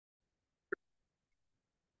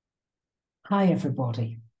Hi,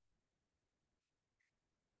 everybody.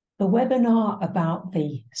 The webinar about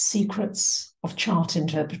the secrets of chart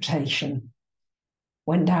interpretation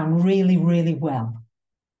went down really, really well.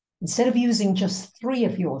 Instead of using just 3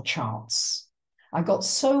 of your charts, I got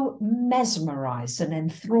so mesmerized and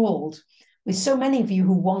enthralled with so many of you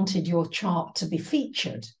who wanted your chart to be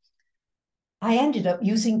featured. I ended up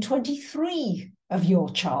using 23 of your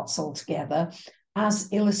charts altogether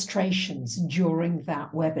as illustrations during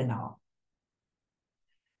that webinar.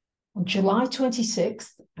 On July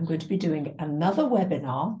 26th, I'm going to be doing another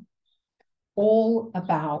webinar all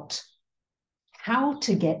about how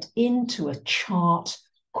to get into a chart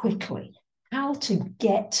quickly, how to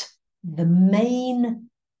get the main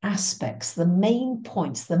aspects, the main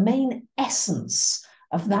points, the main essence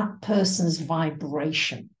of that person's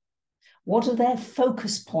vibration. What are their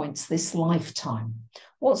focus points this lifetime?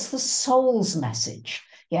 What's the soul's message?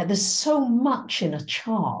 Yeah, there's so much in a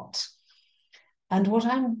chart. And what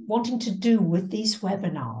I'm wanting to do with these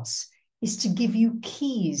webinars is to give you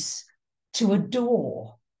keys to a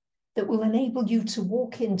door that will enable you to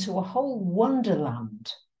walk into a whole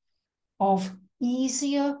wonderland of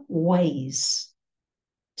easier ways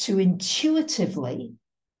to intuitively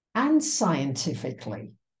and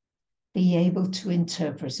scientifically be able to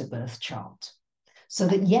interpret a birth chart. So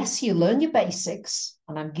that, yes, you learn your basics,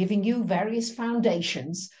 and I'm giving you various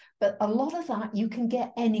foundations, but a lot of that you can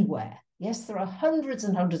get anywhere. Yes, there are hundreds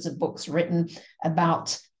and hundreds of books written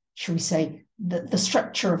about, shall we say, the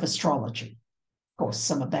structure of astrology. Of course,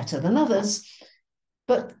 some are better than others,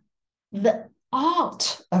 but the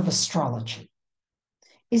art of astrology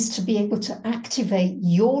is to be able to activate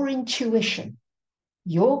your intuition,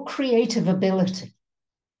 your creative ability,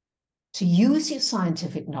 to use your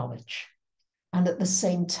scientific knowledge, and at the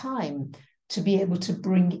same time, to be able to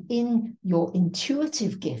bring in your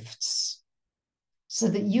intuitive gifts so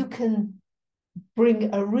that you can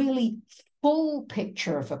bring a really full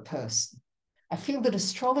picture of a person. I feel that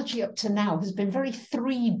astrology up to now has been very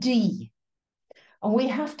 3D, and we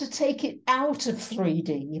have to take it out of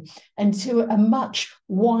 3D into a much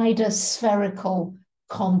wider spherical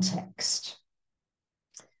context.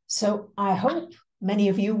 So I hope many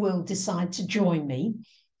of you will decide to join me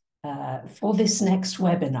for this next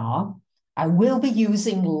webinar. I will be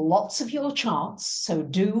using lots of your charts, so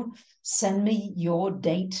do send me your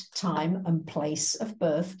date, time, and place of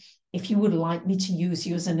birth if you would like me to use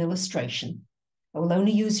you as an illustration. I will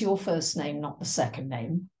only use your first name, not the second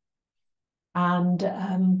name.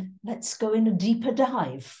 And let's go in a deeper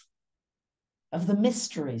dive of the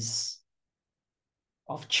mysteries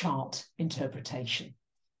of chart interpretation.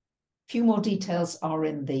 A few more details are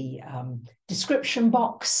in the description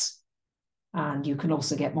box, and you can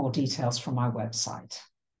also get more details from my website.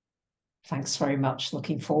 Thanks very much.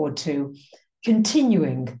 Looking forward to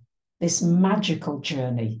continuing this magical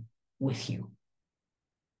journey with you.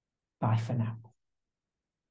 Bye for now.